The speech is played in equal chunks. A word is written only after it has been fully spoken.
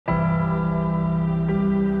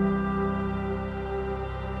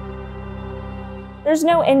There's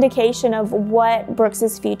no indication of what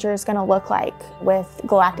Brooks's future is going to look like with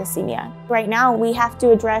galactosemia. Right now, we have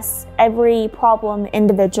to address every problem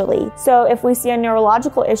individually. So if we see a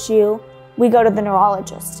neurological issue, we go to the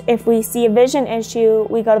neurologist. If we see a vision issue,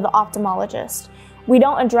 we go to the ophthalmologist. We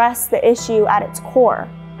don't address the issue at its core.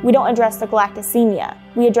 We don't address the galactosemia.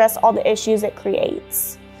 We address all the issues it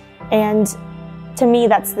creates. And to me,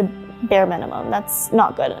 that's the bare minimum. That's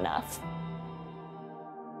not good enough.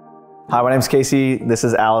 Hi, my name's Casey. This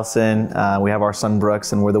is Allison. We have our son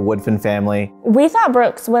Brooks, and we're the Woodfin family. We thought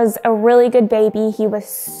Brooks was a really good baby. He was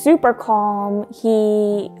super calm.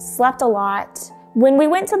 He slept a lot. When we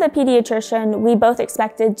went to the pediatrician, we both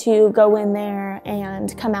expected to go in there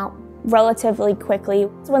and come out relatively quickly.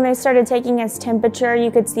 When they started taking his temperature, you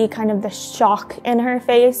could see kind of the shock in her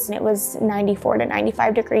face. It was 94 to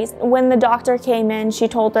 95 degrees. When the doctor came in, she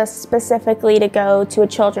told us specifically to go to a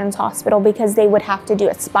children's hospital because they would have to do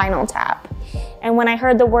a spinal tap. And when I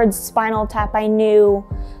heard the word spinal tap, I knew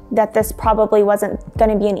that this probably wasn't going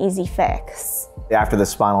to be an easy fix. After the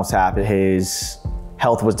spinal tap, his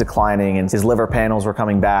health was declining and his liver panels were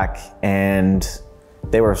coming back, and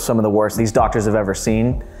they were some of the worst these doctors have ever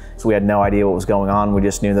seen. So we had no idea what was going on. We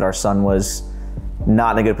just knew that our son was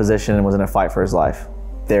not in a good position and was in a fight for his life.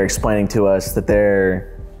 They're explaining to us that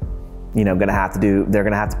they're gonna have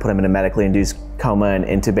to put him in a medically induced coma and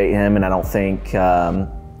intubate him. And I don't think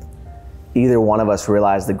either one of us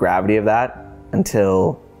realized the gravity of that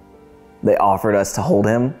until they offered us to hold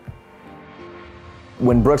him.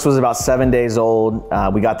 When Brooks was about 7 days old,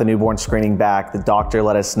 we got the newborn screening back. The doctor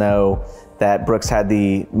let us know that Brooks had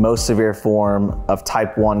the most severe form of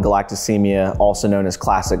type 1 galactosemia, also known as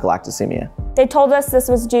classic galactosemia. They told us this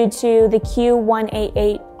was due to the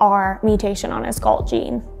Q188R mutation on his GALT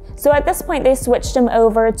gene. So at this point, they switched him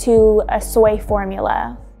over to a soy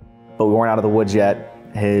formula. But we weren't out of the woods yet.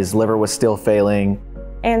 His liver was still failing.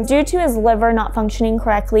 And due to his liver not functioning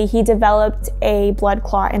correctly, he developed a blood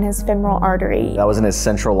clot in his femoral artery. That wasn't his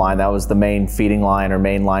central line. That was the main feeding line or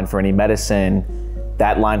main line for any medicine.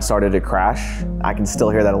 That line started to crash. I can still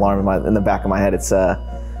hear that alarm in the back of my head. It's a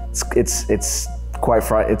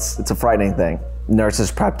frightening thing.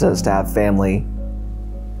 Nurses prepped us to have family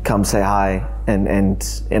come say hi and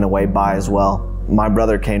in a way bye as well. My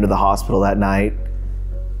brother came to the hospital that night,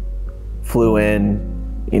 flew in,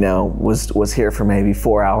 was here for maybe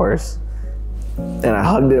 4 hours, and I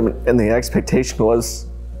hugged him, and the expectation was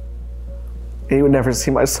he would never see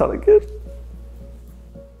my son again.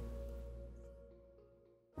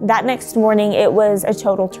 That next morning, it was a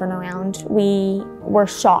total turnaround. We were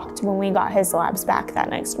shocked when we got his labs back that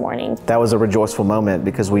next morning. That was a rejoiceful moment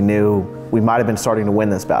because we knew we might have been starting to win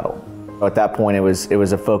this battle. At that point, it was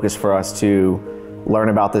a focus for us to learn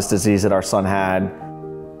about this disease that our son had.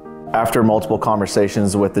 After multiple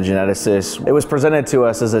conversations with the geneticist, it was presented to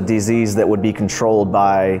us as a disease that would be controlled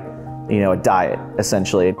by, a diet,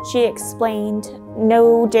 essentially. She explained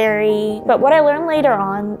no dairy, but what I learned later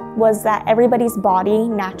on was that everybody's body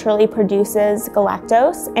naturally produces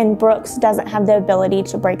galactose, and Brooks doesn't have the ability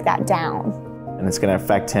to break that down. And it's going to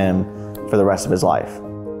affect him for the rest of his life.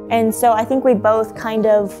 And so I think we both kind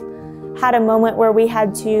of had a moment where we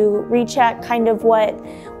had to recheck kind of what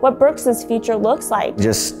Brooks's future looks like.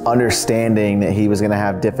 Just understanding that he was going to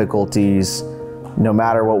have difficulties no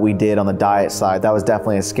matter what we did on the diet side, that was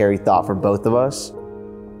definitely a scary thought for both of us.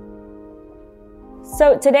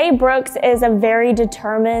 So today, Brooks is a very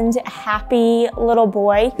determined, happy little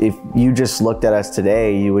boy. If you just looked at us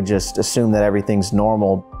today, you would just assume that everything's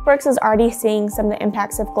normal. Brooks is already seeing some of the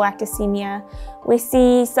impacts of galactosemia. We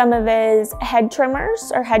see some of his head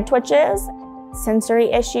tremors or head twitches,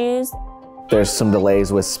 sensory issues. There's some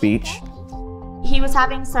delays with speech. He was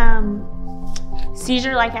having some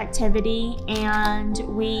seizure-like activity, and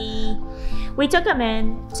we took him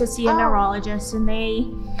in to see a neurologist, and they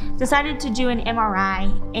decided to do an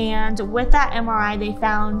MRI. And with that MRI, they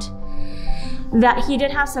found that he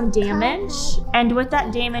did have some damage, and with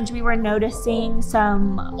that damage, we were noticing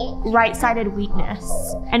some right-sided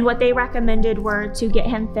weakness. And what they recommended were to get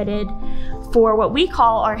him fitted for what we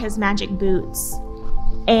call his magic boots.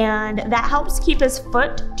 And that helps keep his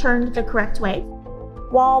foot turned the correct way.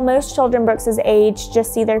 While most children Brooks's age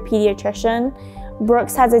just see their pediatrician,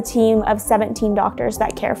 Brooks has a team of 17 doctors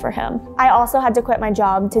that care for him. I also had to quit my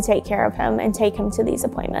job to take care of him and take him to these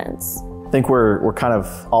appointments. I think we're kind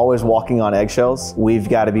of always walking on eggshells. We've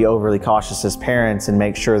got to be overly cautious as parents and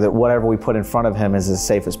make sure that whatever we put in front of him is as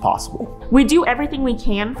safe as possible. We do everything we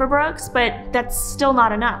can for Brooks, but that's still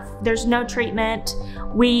not enough. There's no treatment.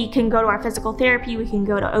 We can go to our physical therapy, we can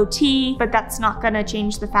go to OT, but that's not going to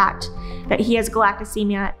change the fact that he has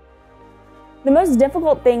galactosemia. The most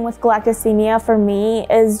difficult thing with galactosemia for me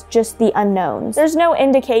is just the unknowns. There's no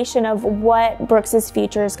indication of what Brooks's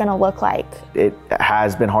future is going to look like. It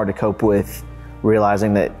has been hard to cope with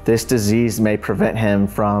realizing that this disease may prevent him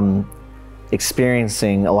from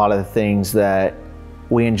experiencing a lot of the things that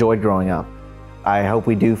we enjoyed growing up. I hope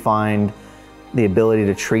we do find the ability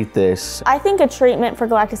to treat this. I think a treatment for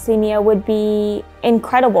galactosemia would be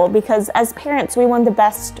incredible because as parents, we want the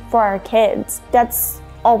best for our kids. That's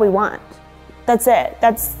all we want. That's it.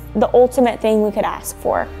 That's the ultimate thing we could ask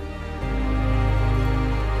for.